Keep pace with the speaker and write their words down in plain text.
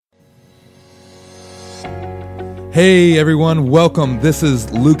Hey everyone, welcome. This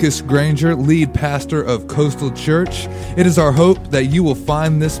is Lucas Granger, lead pastor of Coastal Church. It is our hope that you will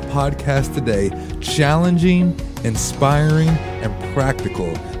find this podcast today challenging, inspiring, and practical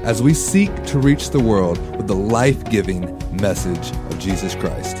as we seek to reach the world with the life-giving message of Jesus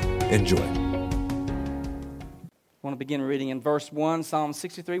Christ. Enjoy. I want to begin reading in verse 1, Psalm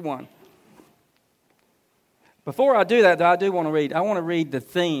 63:1. Before I do that, though, I want to read the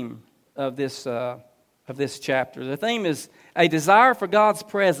theme of this chapter. The theme is a desire for God's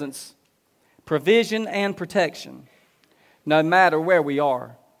presence, provision, and protection, no matter where we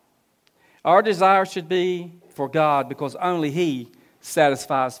are. Our desire should be for God because only He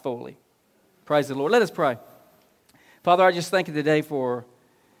satisfies fully. Praise the Lord. Let us pray. Father, I just thank you today for,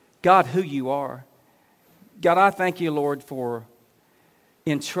 God, who you are. God, I thank you, Lord, for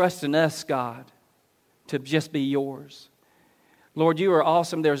entrusting us, God, to just be yours. Lord, you are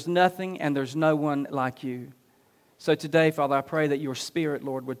awesome. There's nothing and there's no one like you. So today, Father, I pray that your Spirit,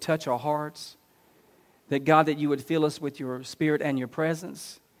 Lord, would touch our hearts. That, God, that you would fill us with your Spirit and your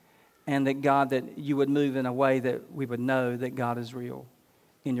presence. And that, God, that you would move in a way that we would know that God is real.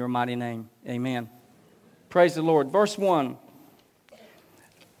 In your mighty name, amen. Praise the Lord. Verse 1.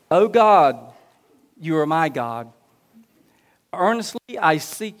 O God, you are my God. Earnestly I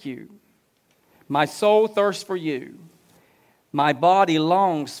seek you. My soul thirsts for you. My body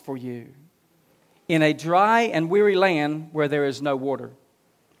longs for you, in a dry and weary land where there is no water.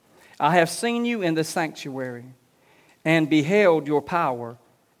 I have seen you in the sanctuary, and beheld your power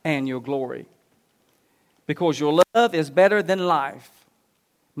and your glory. Because your love is better than life,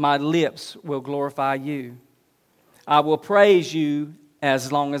 my lips will glorify you. I will praise you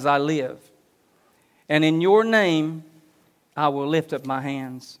as long as I live, and in your name I will lift up my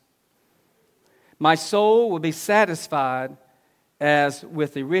hands. My soul will be satisfied as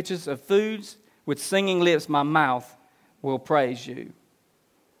with the riches of foods, with singing lips my mouth will praise you.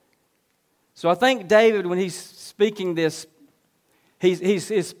 So I think David, when he's speaking this, he's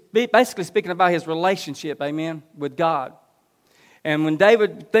basically speaking about his relationship, amen, with God. And when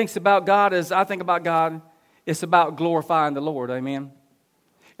David thinks about God, as I think about God, it's about glorifying the Lord, amen.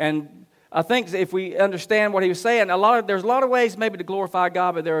 And I think if we understand what he was saying, there's a lot of ways maybe to glorify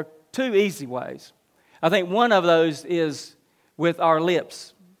God, but there are two easy ways. I think one of those is with our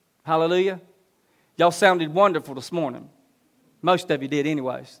lips. Hallelujah. Y'all sounded wonderful this morning. Most of you did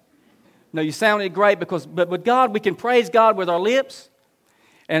anyways. No, you sounded great but with God, we can praise God with our lips.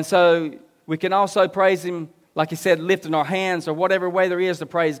 And so we can also praise Him, like He said, lifting our hands or whatever way there is to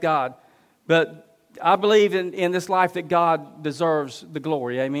praise God. But I believe in this life that God deserves the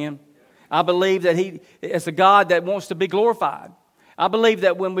glory. Amen. I believe that He is a God that wants to be glorified. I believe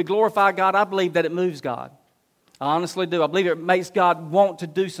that when we glorify God, I believe that it moves God. I honestly do. I believe it makes God want to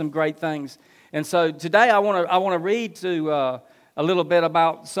do some great things. And so today I want to read to a little bit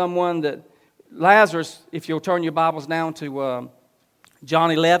about someone that Lazarus, if you'll turn your Bibles down to John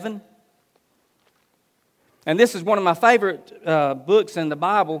 11. And this is one of my favorite books in the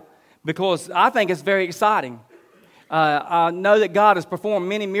Bible because I think it's very exciting. I know that God has performed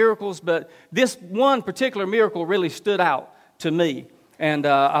many miracles, but this one particular miracle really stood out to me. And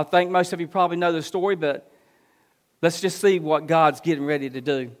I think most of you probably know the story, but let's just see what God's getting ready to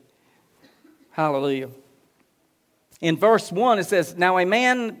do. Hallelujah. In verse 1 it says, Now a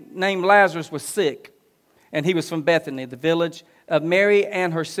man named Lazarus was sick, and he was from Bethany, the village of Mary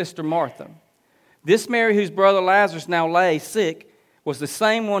and her sister Martha. This Mary, whose brother Lazarus now lay sick, was the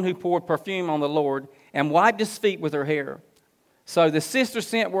same one who poured perfume on the Lord and wiped his feet with her hair. So the sister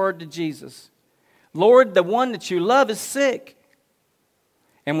sent word to Jesus, Lord, the one that you love is sick.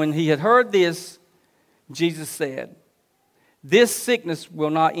 And when he had heard this, Jesus said, This sickness will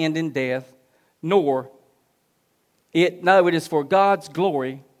not end in death, it is for God's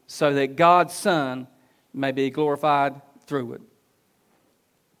glory, so that God's Son may be glorified through it.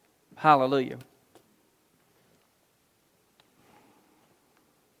 Hallelujah.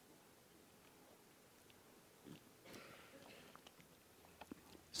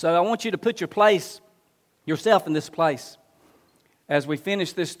 So I want you to put yourself in this place. As we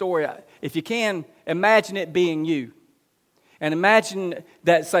finish this story, if you can, imagine it being you. And imagine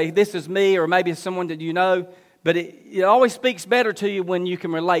that, say, this is me, or maybe it's someone that you know, but it always speaks better to you when you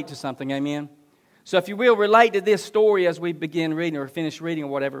can relate to something, amen? So if you will, relate to this story as we begin reading or finish reading or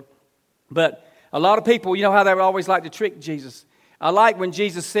whatever. But a lot of people, you know how they always like to trick Jesus. I like when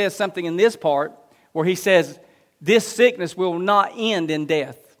Jesus says something in this part where He says, this sickness will not end in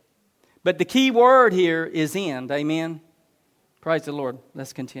death. But the key word here is end, amen? Praise the Lord.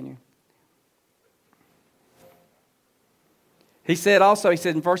 Let's continue. He said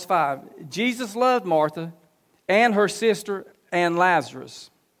in verse 5, Jesus loved Martha and her sister and Lazarus.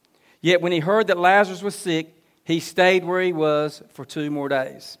 Yet when he heard that Lazarus was sick, he stayed where he was for 2 more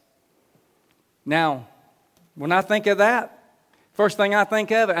days. Now, when I think of that, first thing I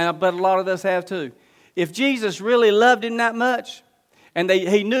think of, and I bet a lot of us have too, if Jesus really loved him that much, and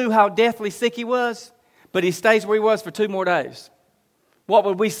he knew how deathly sick he was, but he stays where he was for 2 more days, what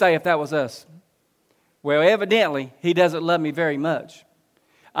would we say if that was us? Well, evidently, he doesn't love me very much.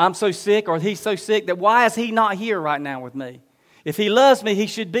 I'm so sick, or he's so sick, that why is he not here right now with me? If he loves me, he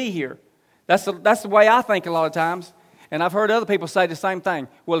should be here. That's the way I think a lot of times. And I've heard other people say the same thing.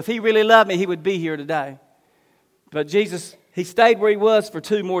 Well, if he really loved me, he would be here today. But Jesus, he stayed where he was for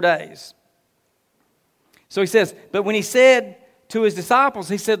 2 more days. So he says, but when he said to his disciples,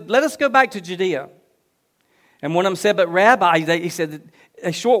 he said, let us go back to Judea. And one of them said, but Rabbi, he said,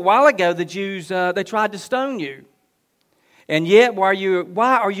 a short while ago the Jews, they tried to stone you. And yet, why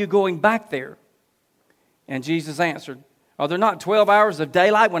are you going back there? And Jesus answered, are there not 12 hours of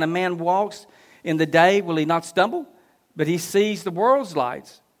daylight when a man walks in the day? Will he not stumble? But he sees the world's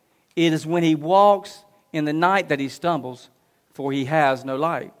lights. It is when he walks in the night that he stumbles, for he has no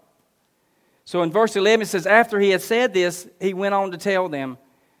light. So in verse 11 it says, after he had said this, he went on to tell them,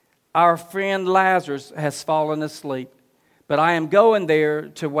 our friend Lazarus has fallen asleep, but I am going there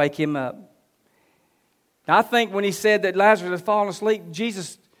to wake him up. Now, I think when he said that Lazarus had fallen asleep,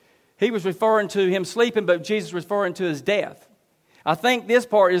 he was referring to him sleeping, but Jesus was referring to his death. I think this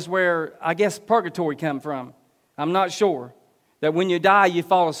part is where, I guess, purgatory come from. I'm not sure. That when you die, you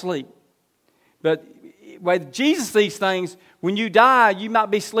fall asleep. But when Jesus sees things, when you die, you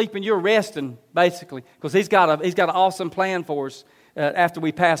might be sleeping, you're resting, basically. Because he's got an awesome plan for us after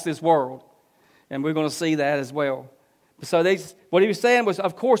we pass this world. And we're going to see that as well. So what he was saying was,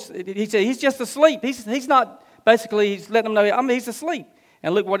 of course, he said, he's just asleep. He's not, basically, he's letting them know, he's asleep.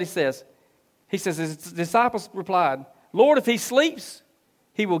 And look what he says. He says, his disciples replied, Lord, if he sleeps,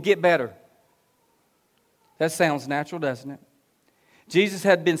 he will get better. That sounds natural, doesn't it? Jesus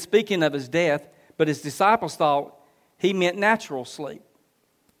had been speaking of his death, but his disciples thought he meant natural sleep.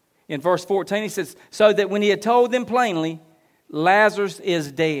 In verse 14, he says, so that when he had told them plainly, Lazarus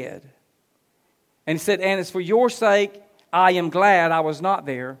is dead. And he said, and it's for your sake, I am glad I was not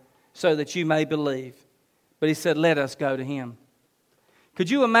there, so that you may believe. But he said, let us go to him. Could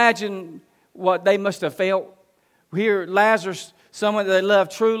you imagine what they must have felt? Here, Lazarus, someone that they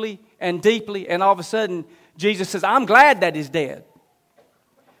loved truly and deeply, and all of a sudden, Jesus says, I'm glad that he's dead.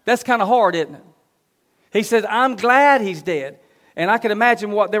 That's kind of hard, isn't it? He says, I'm glad he's dead. And I can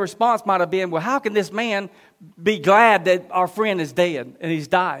imagine what their response might have been, well, how can this man be glad that our friend is dead and he's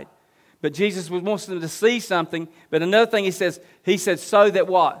died? But Jesus wants them to see something. But another thing he said, so that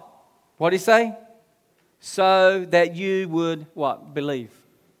what? What did he say? So that you would, what? Believe.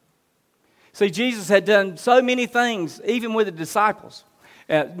 See, Jesus had done so many things, even with the disciples.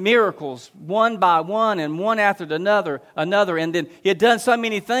 Miracles, one by one and one after another. And then he had done so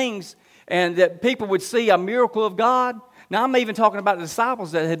many things, and that people would see a miracle of God. Now, I'm even talking about the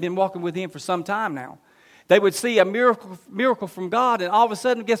disciples that had been walking with him for some time now. They would see a miracle from God, and all of a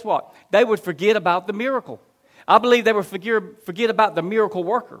sudden, guess what? They would forget about the miracle. I believe they would forget about the miracle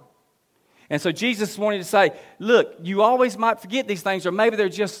worker. And so Jesus wanted to say, look, you always might forget these things, or maybe they're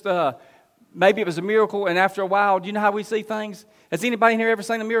just, maybe it was a miracle, and after a while, do you know how we see things? Has anybody in here ever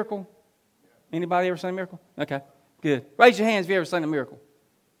seen a miracle? Anybody ever seen a miracle? Okay, good. Raise your hands if you ever seen a miracle.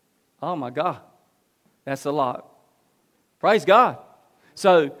 Oh my God, that's a lot. Praise God.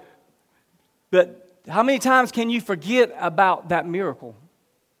 So, but how many times can you forget about that miracle?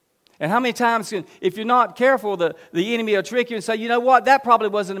 And how many times, if you're not careful, the enemy will trick you and say, you know what, that probably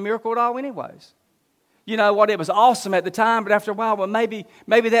wasn't a miracle at all anyways. You know what, it was awesome at the time, but after a while, well, maybe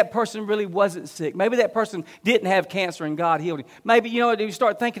that person really wasn't sick. Maybe that person didn't have cancer and God healed him. Maybe, you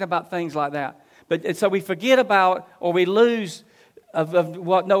start thinking about things like that. But so we forget about, or we lose of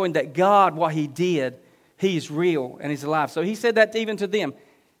what, knowing that God, what he did, he is real and he's alive. So he said that even to them.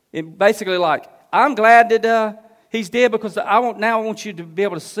 It basically like, I'm glad that he's dead because I want you to be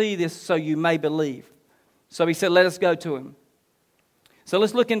able to see this so you may believe. So he said, let us go to him. So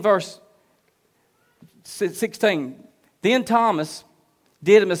let's look in verse 16. Then Thomas,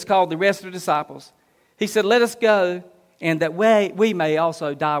 Didymus, called the rest of the disciples. He said, let us go, and that we may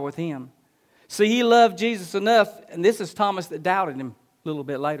also die with him. See, he loved Jesus enough, and this is Thomas that doubted him a little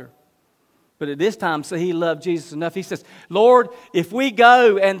bit later. But at this time, so he loved Jesus enough. He says, Lord, if we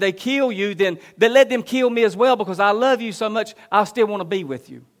go and they kill you, then let them kill me as well, because I love you so much, I still want to be with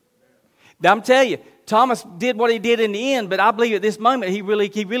you. Now, I'm telling you, Thomas did what he did in the end, but I believe at this moment he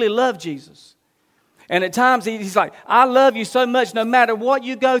really loved Jesus. And at times he's like, I love you so much, no matter what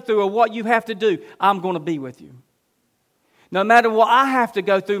you go through or what you have to do, I'm going to be with you. No matter what I have to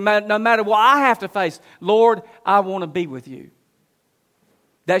go through, no matter what I have to face, Lord, I want to be with you.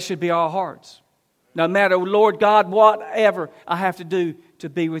 That should be our hearts. No matter, Lord God, whatever I have to do to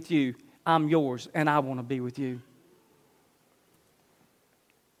be with you, I'm yours and I want to be with you.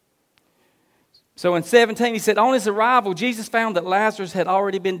 So in 17, he said, on his arrival, Jesus found that Lazarus had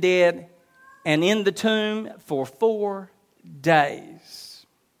already been dead and in the tomb for 4 days.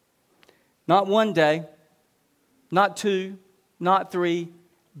 Not 1 day, not 2, not 3,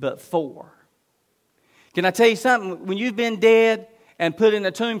 but 4. Can I tell you something? When you've been dead and put in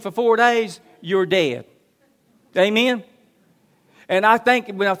a tomb for 4 days, you're dead. Amen? And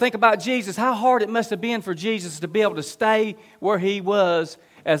when I think about Jesus, how hard it must have been for Jesus to be able to stay where he was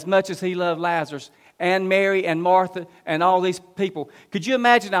as much as he loved Lazarus and Mary and Martha and all these people. Could you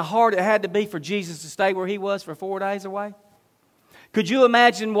imagine how hard it had to be for Jesus to stay where he was for 4 days away? Could you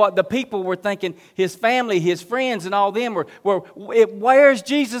imagine what the people were thinking? His family, his friends, and all them were where's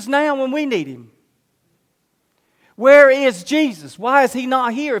Jesus now when we need him? Where is Jesus? Why is he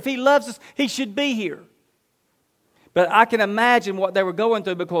not here? If he loves us, he should be here. But I can imagine what they were going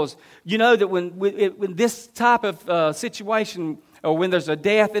through, because you know that when this type of situation, or when there's a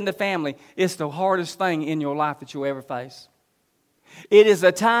death in the family, it's the hardest thing in your life that you'll ever face. It is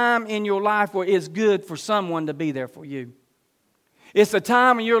a time in your life where it's good for someone to be there for you. It's a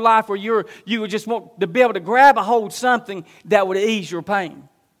time in your life where you would just want to be able to grab a hold of something that would ease your pain.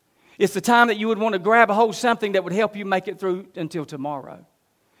 It's the time that you would want to grab a hold of something that would help you make it through until tomorrow.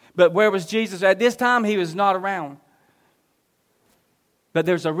 But where was Jesus? At this time, he was not around. But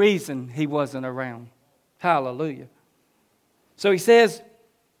there's a reason he wasn't around. Hallelujah. So he says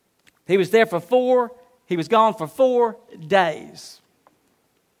he was there he was gone for 4 days.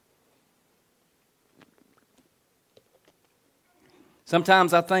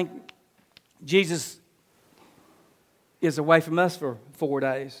 Sometimes I think Jesus is away from us for 4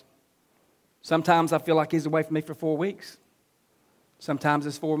 days. Sometimes I feel like he's away from me for 4 weeks. Sometimes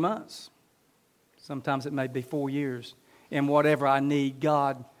it's 4 months. Sometimes it may be 4 years. And whatever I need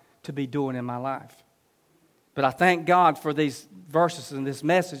God to be doing in my life. But I thank God for these verses and this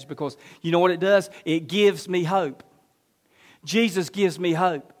message, because you know what it does? It gives me hope. Jesus gives me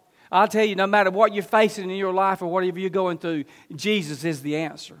hope. I'll tell you, no matter what you're facing in your life or whatever you're going through, Jesus is the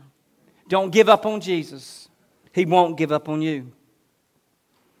answer. Don't give up on Jesus. He won't give up on you.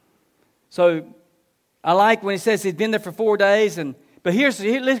 So I like when it says he'd been there for 4 days. But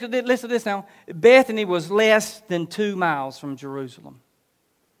listen to this now. Bethany was less than 2 miles from Jerusalem.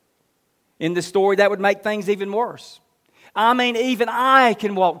 In this story, that would make things even worse. I mean, even I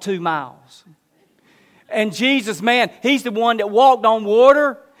can walk 2 miles. And Jesus, man, he's the one that walked on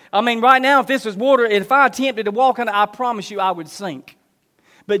water. I mean, right now, if this was water, if I attempted to walk on it, I promise you I would sink.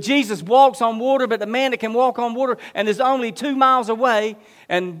 But Jesus walks on water, but the man that can walk on water and is only 2 miles away,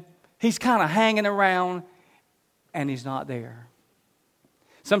 and he's kind of hanging around, and he's not there.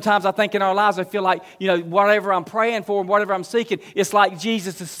 Sometimes I think in our lives, I feel like, whatever I'm praying for and whatever I'm seeking, it's like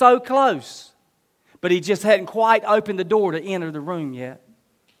Jesus is so close, but he just hadn't quite opened the door to enter the room yet.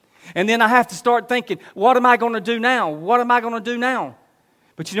 And then I have to start thinking, what am I going to do now? What am I going to do now?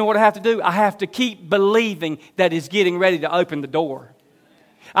 But you know what I have to do? I have to keep believing that he's getting ready to open the door.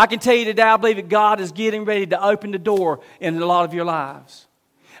 I can tell you today, I believe that God is getting ready to open the door in a lot of your lives.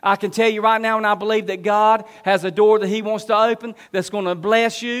 I can tell you right now, and I believe that God has a door that he wants to open that's going to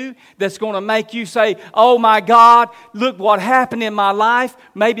bless you, that's going to make you say, oh my God, look what happened in my life.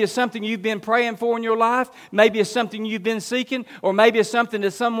 Maybe it's something you've been praying for in your life. Maybe it's something you've been seeking, or maybe it's something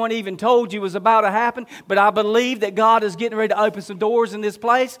that someone even told you was about to happen. But I believe that God is getting ready to open some doors in this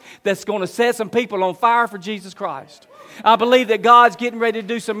place that's going to set some people on fire for Jesus Christ. I believe that God's getting ready to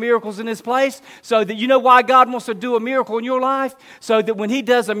do some miracles in this place, so that you know why God wants to do a miracle in your life? So that when he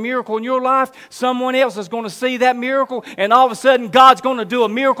does a miracle in your life, someone else is going to see that miracle, and all of a sudden God's going to do a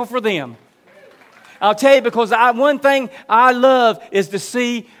miracle for them. I'll tell you, because one thing I love is to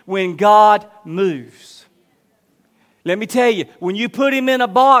see when God moves. Let me tell you, when you put him in a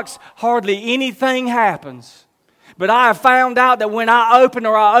box, hardly anything happens. But I have found out that when I open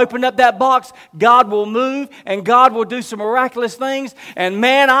up that box, God will move and God will do some miraculous things. And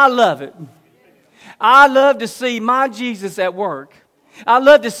man, I love it. I love to see my Jesus at work. I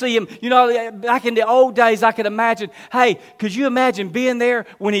love to see him. Back in the old days, I could imagine, hey, could you imagine being there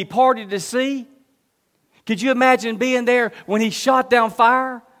when he parted the sea? Could you imagine being there when he shot down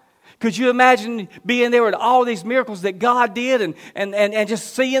fire? Could you imagine being there with all these miracles that God did and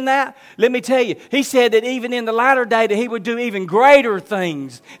just seeing that? Let me tell you, he said that even in the latter day that he would do even greater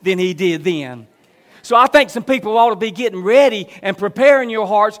things than he did then. So I think some people ought to be getting ready and preparing your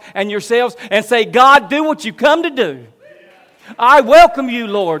hearts and yourselves and say, God, do what you come to do. I welcome you,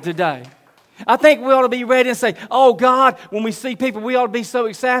 Lord, today. I think we ought to be ready and say, oh, God, when we see people, we ought to be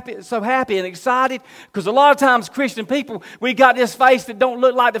so happy and excited. Because a lot of times, Christian people, we got this face that don't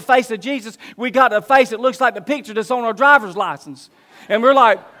look like the face of Jesus. We got a face that looks like the picture that's on our driver's license. And we're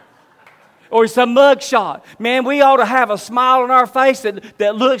like, or it's a mug shot. Man, we ought to have a smile on our face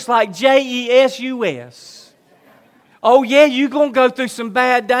that looks like Jesus. Oh, yeah, you're going to go through some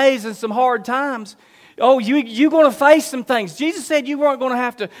bad days and some hard times. Oh, you're going to face some things. Jesus said you weren't going to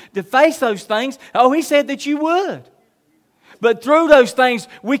have to face those things. Oh, He said that you would. But through those things,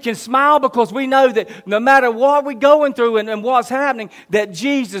 we can smile because we know that no matter what we're going through and what's happening, that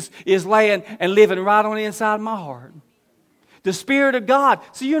Jesus is laying and living right on the inside of my heart. The Spirit of God.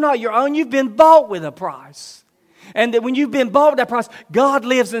 So you're not your own. You've been bought with a price. And that when you've been bought with that price, God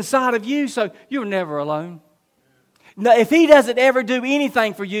lives inside of you, so you're never alone. Now, if He doesn't ever do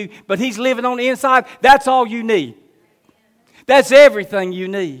anything for you, but He's living on the inside, that's all you need. That's everything you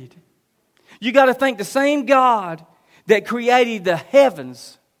need. You got to think the same God that created the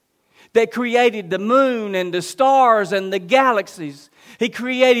heavens, that created the moon and the stars and the galaxies. He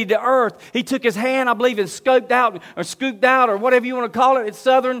created the earth. He took His hand, I believe, and scooped out or whatever you want to call it. It's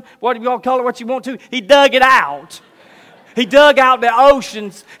southern, whatever you all call it, what you want to. He dug it out. He dug out the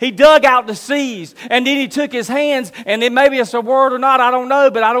oceans. He dug out the seas. And then He took His hands, and then maybe it's a word or not, I don't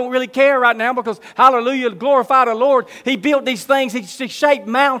know, but I don't really care right now because, hallelujah, glorify the Lord. He built these things. He shaped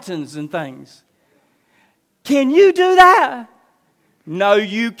mountains and things. Can you do that? No,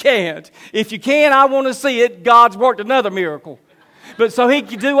 you can't. If you can, I want to see it. God's worked another miracle. But so He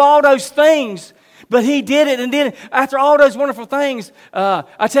could do all those things. But He did it, and then after all those wonderful things,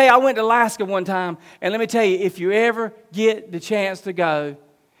 I tell you, I went to Alaska one time, and let me tell you, if you ever get the chance to go.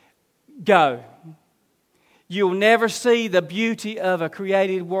 You'll never see the beauty of a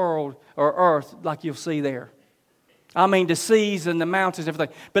created world or earth like you'll see there. I mean, the seas and the mountains,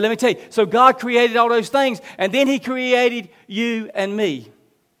 everything. But let me tell you, so God created all those things, and then He created you and me.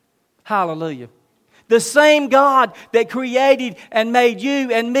 Hallelujah. The same God that created and made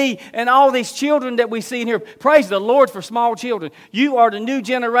you and me and all these children that we see in here. Praise the Lord for small children. You are the new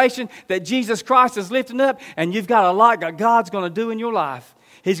generation that Jesus Christ is lifting up, and you've got a lot that God's going to do in your life.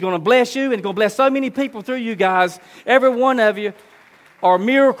 He's going to bless you, and He's going to bless so many people through you guys. Every one of you are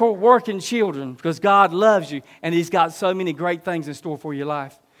miracle-working children because God loves you, and He's got so many great things in store for your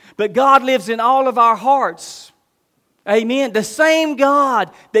life. But God lives in all of our hearts. Amen. The same God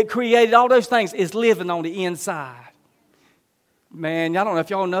that created all those things is living on the inside. Man, I don't know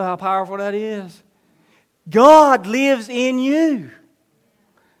if y'all know how powerful that is. God lives in you.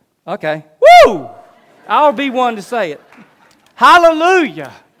 Okay. Woo! I'll be one to say it.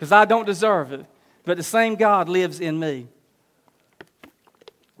 Hallelujah. Because I don't deserve it. But the same God lives in me.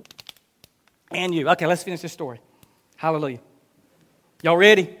 And you. Okay, let's finish this story. Hallelujah. Y'all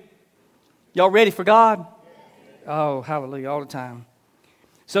ready? Y'all ready for God? Oh, hallelujah, all the time.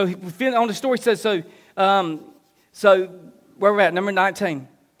 So on the story says, so where we're at, number 19.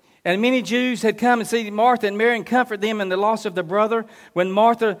 And many Jews had come and seen Martha and Mary and comfort them in the loss of their brother. When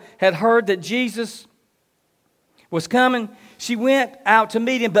Martha had heard that Jesus was coming, she went out to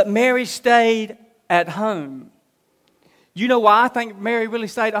meet Him, but Mary stayed at home. You know why I think Mary really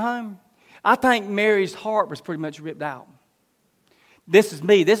stayed at home? I think Mary's heart was pretty much ripped out. This is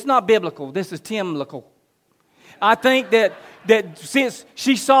me. This is not biblical. This is Timlical. I think that since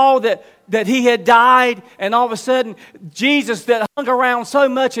she saw that He had died, and all of a sudden Jesus that hung around so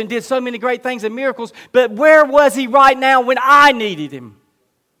much and did so many great things and miracles, but where was He right now when I needed Him?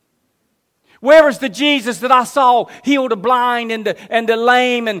 Where was the Jesus that I saw heal the blind and the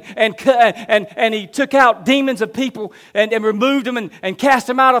lame and He took out demons of people and removed them and cast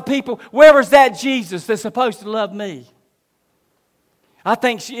them out of people? Where was that Jesus that's supposed to love me? I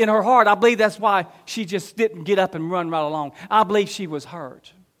think in her heart, I believe that's why she just didn't get up and run right along. I believe she was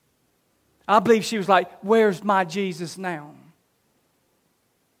hurt. I believe she was like, where's my Jesus now?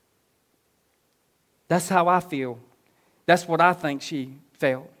 That's how I feel. That's what I think she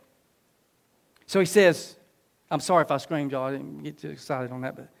felt. So he says, I'm sorry if I screamed, y'all. I didn't get too excited on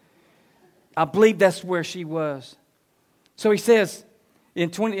that, but I believe that's where she was. So he says, in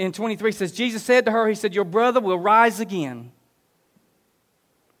 23, says, Jesus said to her, He said, your brother will rise again.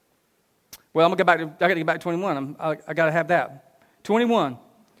 Well, I got to get back to 21. I got to have that. 21.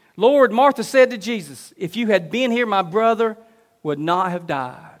 Lord, Martha said to Jesus, if you had been here, my brother would not have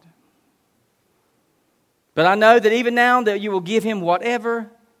died. But I know that even now that you will give him whatever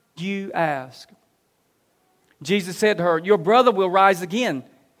you ask. Jesus said to her, your brother will rise again.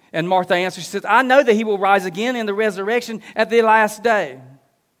 And Martha answered, she says, I know that he will rise again in the resurrection at the last day.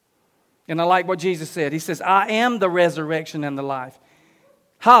 And I like what Jesus said. He says, I am the resurrection and the life.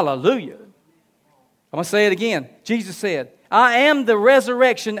 Hallelujah. I'm going to say it again. Jesus said, I am the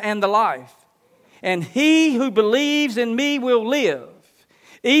resurrection and the life. And he who believes in me will live,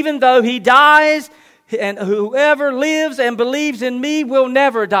 even though he dies, and whoever lives and believes in me will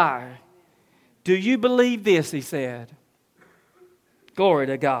never die. Do you believe this? He said. Glory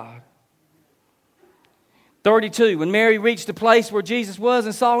to God. 32, when Mary reached the place where Jesus was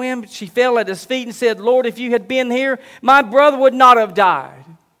and saw him, she fell at his feet and said, Lord, if you had been here, my brother would not have died.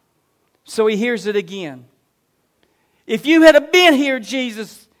 So he hears it again. If you had been here,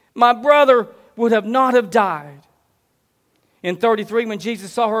 Jesus, my brother would have not have died. In 33, when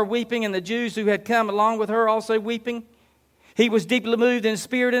Jesus saw her weeping and the Jews who had come along with her also weeping, he was deeply moved in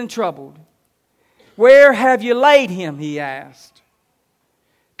spirit and troubled. Where have you laid him? He asked.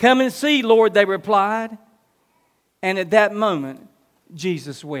 Come and see, Lord, they replied. And at that moment,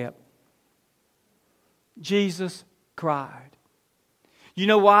 Jesus wept. Jesus cried. You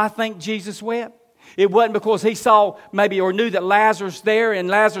know why I think Jesus wept? It wasn't because he saw maybe or knew that Lazarus there and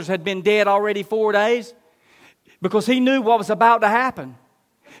Lazarus had been dead already 4 days. Because he knew what was about to happen.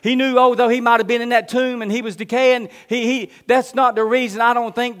 He knew, although he might have been in that tomb and he was decaying, that's not the reason I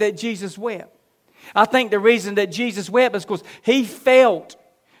don't think that Jesus wept. I think the reason that Jesus wept is because he felt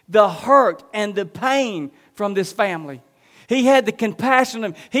the hurt and the pain from this family. He had the compassion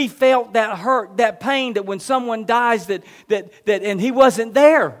of, he felt that hurt, that pain that when someone dies that and he wasn't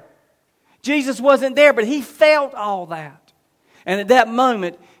there. Jesus wasn't there, but he felt all that. And at that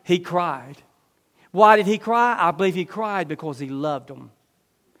moment, he cried. Why did he cry? I believe he cried because he loved them.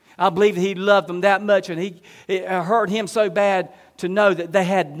 I believe he loved them that much, and it hurt him so bad to know that they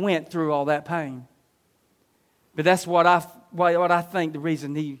had went through all that pain. But that's what I think the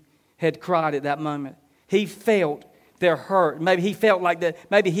reason he had cried at that moment. He felt their hurt. Maybe he felt like that.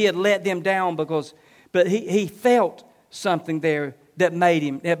 Maybe he had let them down but he felt something there that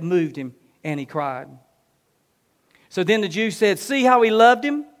moved him, and he cried. So then the Jews said, "See how he loved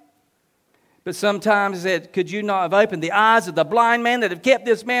him." But sometimes he said, "Could you not have opened the eyes of the blind man that have kept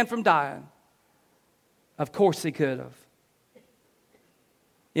this man from dying?" Of course he could have.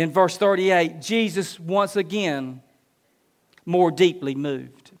 In verse 38, Jesus once again more deeply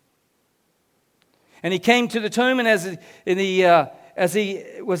moved. And he came to the tomb, and as he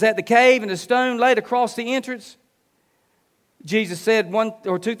was at the cave and the stone laid across the entrance, Jesus said one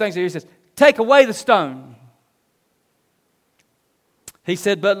or two things here. He says, "Take away the stone." He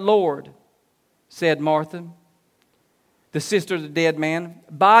said, "But Lord," said Martha, the sister of the dead man,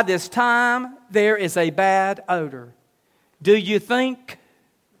 "by this time there is a bad odor." Do you think?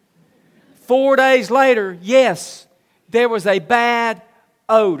 4 days later, yes, there was a bad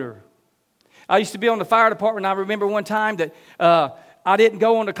odor. I used to be on the fire department. I remember one time that I didn't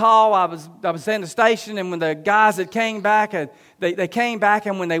go on the call. I was in the station, and when the guys that came back, they came back,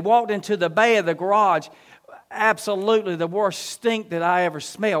 and when they walked into the bay of the garage, absolutely the worst stink that I ever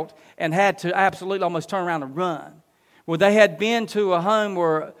smelt, and had to absolutely almost turn around and run. Well, they had been to a home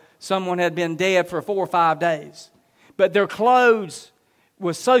where someone had been dead for 4 or 5 days, but their clothes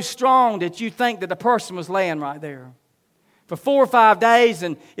was so strong that you think that the person was laying right there for 4 or 5 days.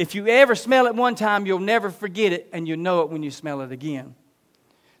 And if you ever smell it one time, you'll never forget it, and you'll know it when you smell it again.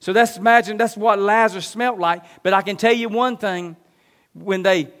 So imagine that's what Lazarus smelled like. But I can tell you one thing: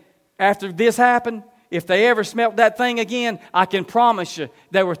 after this happened, if they ever smelt that thing again, I can promise you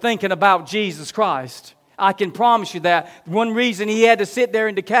they were thinking about Jesus Christ. I can promise you that. One reason he had to sit there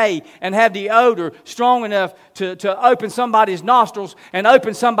and decay and have the odor strong enough to open somebody's nostrils and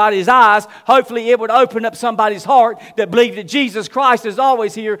open somebody's eyes, hopefully it would open up somebody's heart that believed that Jesus Christ is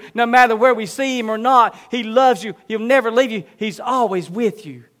always here, no matter where we see him or not. He loves you. He'll never leave you. He's always with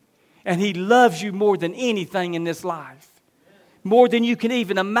you. And he loves you more than anything in this life. More than you can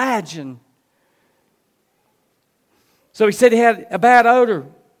even imagine. So he said he had a bad odor.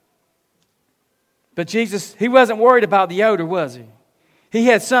 But Jesus, he wasn't worried about the odor, was he? He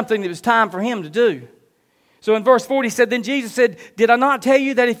had something that was time for him to do. So in verse 40 he said, "Then Jesus said, 'Did I not tell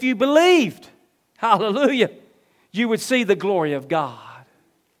you that if you believed,' hallelujah, 'you would see the glory of God?'"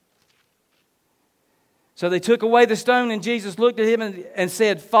 So they took away the stone, and Jesus looked at him and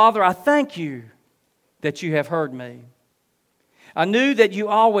said, "Father, I thank you that you have heard me. I knew that you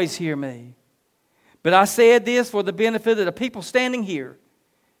always hear me. But I said this for the benefit of the people standing here,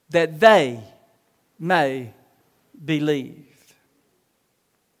 that they may believe."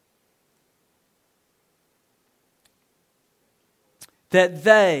 That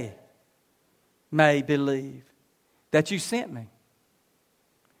they may believe that you sent me.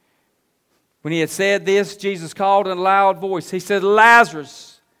 When he had said this, Jesus called in a loud voice. He said,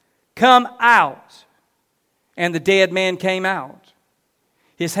 Lazarus, come out. And the dead man came out.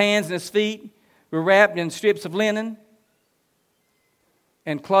 His hands and his feet were wrapped in strips of linen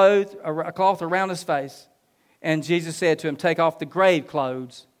and a cloth around his face. And Jesus said to him, take off the grave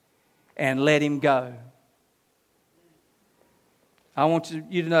clothes and let him go. I want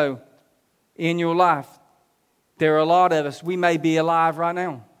you to know, in your life, there are a lot of us, we may be alive right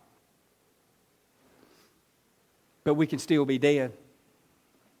now, but we can still be dead.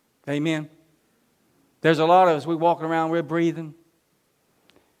 Amen. There's a lot of us, we're walking around, we're breathing,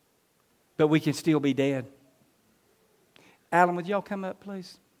 but we can still be dead. Alan, would y'all come up,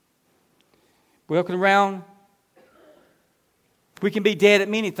 please? We're looking around. We can be dead at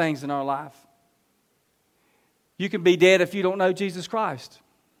many things in our life. You can be dead if you don't know Jesus Christ.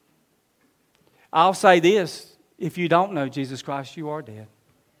 I'll say this, if you don't know Jesus Christ, you are dead.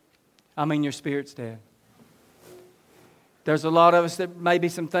 I mean, your spirit's dead. There's a lot of us that maybe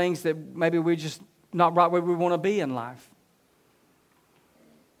some things that maybe we're just not right where we want to be in life.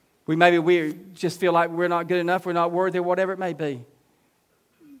 We just feel like we're not good enough, we're not worthy, whatever it may be.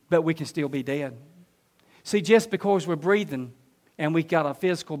 But we can still be dead. See, just because we're breathing and we've got a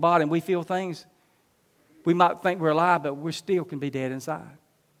physical body and we feel things, we might think we're alive, but we still can be dead inside.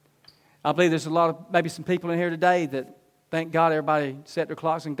 I believe there's a lot of, maybe some people in here today that, thank God everybody set their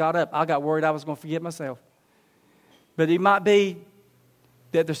clocks and got up. I got worried I was going to forget myself. But it might be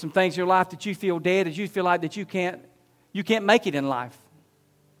that there's some things in your life that you feel dead, that you feel like that you can't make it in life.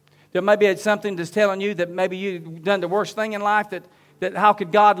 There may be something that's telling you that maybe you've done the worst thing in life, that how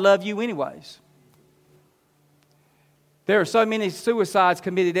could God love you anyways? There are so many suicides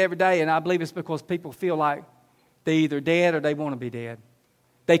committed every day, and I believe it's because people feel like they're either dead or they want to be dead.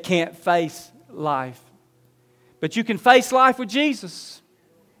 They can't face life. But you can face life with Jesus.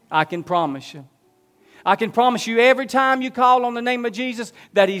 I can promise you. I can promise you every time you call on the name of Jesus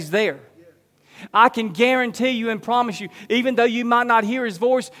that He's there. I can guarantee you and promise you, even though you might not hear His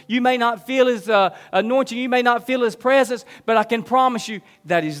voice, you may not feel His anointing, you may not feel His presence, but I can promise you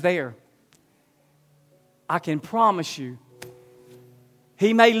that He's there. I can promise you.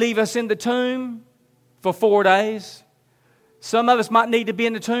 He may leave us in the tomb for 4 days. Some of us might need to be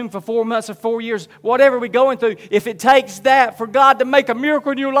in the tomb for 4 months or 4 years. Whatever we're going through, if it takes that for God to make a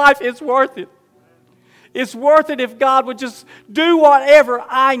miracle in your life, it's worth it. It's worth it if God would just do whatever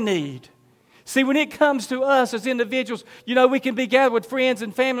I need. See, when it comes to us as individuals, we can be gathered with friends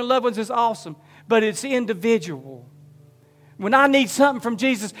and family and loved ones. It's awesome. But it's individual. When I need something from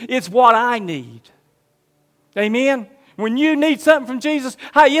Jesus, it's what I need. Amen? When you need something from Jesus,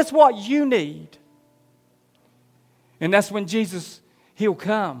 hey, it's what you need. And that's when Jesus, He'll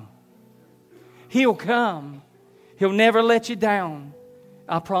come. He'll come. He'll never let you down.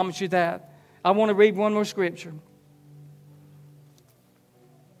 I promise you that. I want to read one more scripture.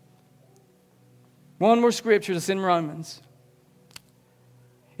 One more scripture that's in Romans.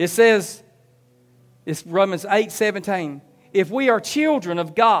 It says, it's Romans 8:17. If we are children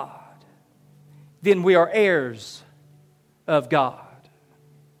of God, then we are heirs of God.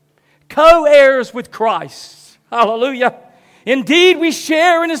 Co-heirs with Christ. Hallelujah. Indeed, we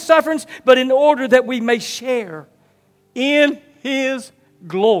share in His sufferings, but in order that we may share in His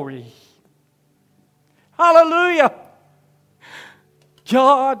glory. Hallelujah.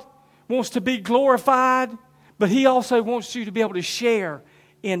 God wants to be glorified, but He also wants you to be able to share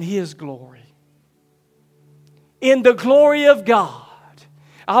in His glory. In the glory of God.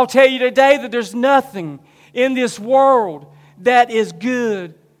 I'll tell you today that there's nothing in this world that is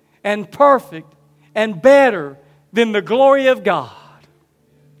good and perfect and better than the glory of God.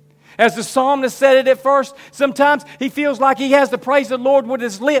 As the psalmist said it at first, sometimes he feels like he has to praise the Lord with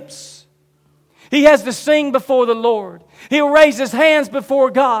his lips. He has to sing before the Lord. He'll raise his hands before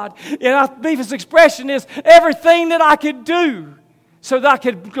God. And I believe his expression is, everything that I could do so that I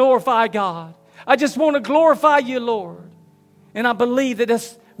could glorify God. I just want to glorify you, Lord. And I believe that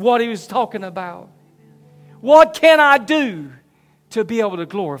that's what he was talking about. What can I do to be able to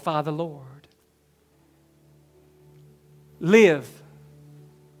glorify the Lord? Live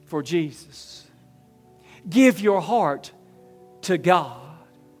for Jesus. Give your heart to God.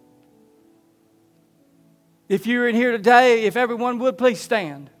 If you're in here today, if everyone would, please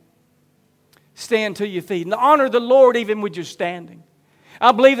stand. Stand to your feet and honor the Lord even with your standing.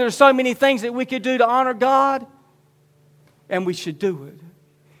 I believe there are so many things that we could do to honor God, and we should do it.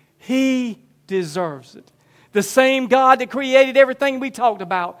 He deserves it. The same God that created everything we talked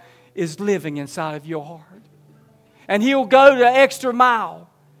about is living inside of your heart. And He'll go the extra mile.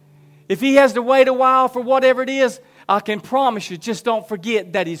 If He has to wait a while for whatever it is, I can promise you, just don't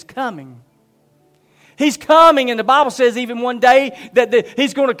forget that He's coming. He's coming, and the Bible says even one day that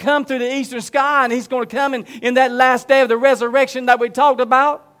He's going to come through the eastern sky, and He's going to come in that last day of the resurrection that we talked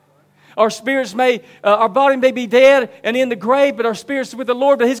about. Our spirits our body may be dead and in the grave, but our spirits are with the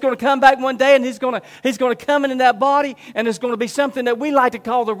Lord. But He's going to come back one day, and He's going to come in that body, and it's going to be something that we like to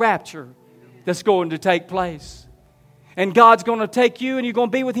call the rapture that's going to take place. And God's going to take you, and you're going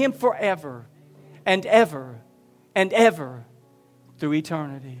to be with Him forever and ever and ever through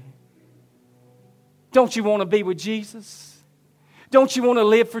eternity. Don't you want to be with Jesus? Don't you want to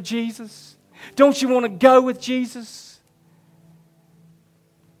live for Jesus? Don't you want to go with Jesus?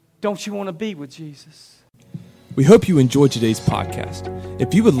 Don't you want to be with Jesus? We hope you enjoyed today's podcast.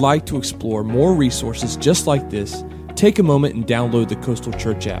 If you would like to explore more resources just like this, take a moment and download the Coastal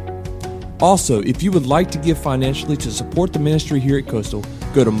Church app. Also, if you would like to give financially to support the ministry here at Coastal,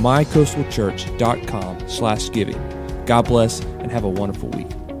 go to mycoastalchurch.com/giving. God bless and have a wonderful week.